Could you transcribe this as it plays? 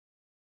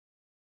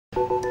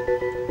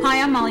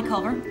Hi, I'm Molly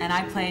Culver, and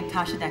I played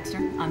Tasha Dexter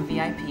on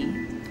VIP.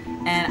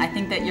 And I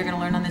think that you're going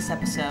to learn on this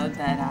episode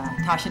that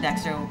Tasha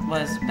Dexter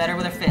was better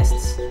with her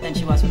fists than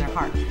she was with her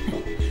heart.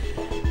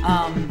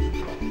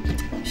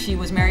 She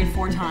was married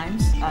 4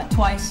 times,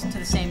 twice to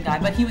the same guy,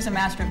 but he was a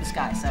master of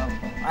disguise, so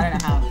I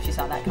don't know how she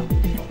saw that coming.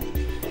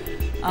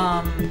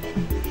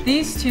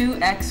 These two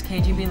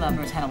ex-KGB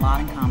lovers had a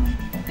lot in common.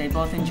 They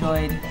both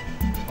enjoyed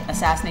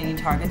assassinating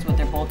targets with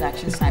their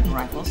bolt-action sniper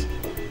rifles,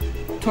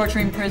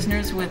 torturing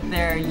prisoners with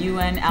their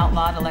UN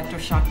outlawed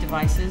electroshock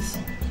devices,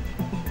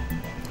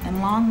 and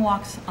long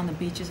walks on the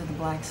beaches of the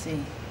Black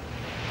Sea.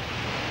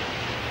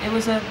 It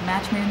was a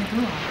match made in the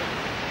gulag.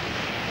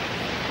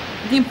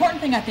 The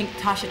important thing I think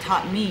Tasha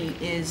taught me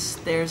is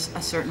there's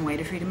a certain way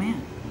to treat a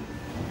man.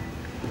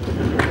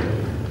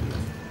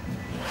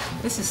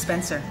 This is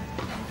Spencer.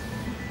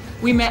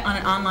 We met on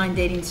an online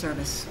dating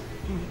service.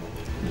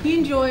 He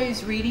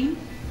enjoys reading,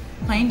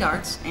 playing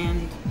darts,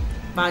 and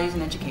values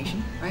in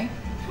education, right?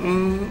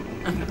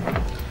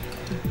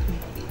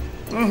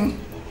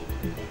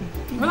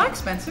 Relax,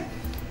 Spencer.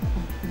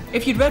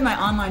 If you'd read my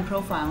online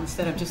profile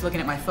instead of just looking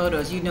at my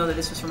photos, you'd know that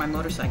this was for my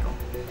motorcycle.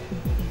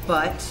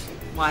 But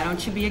why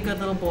don't you be a good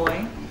little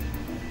boy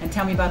and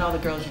tell me about all the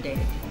girls you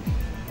dated?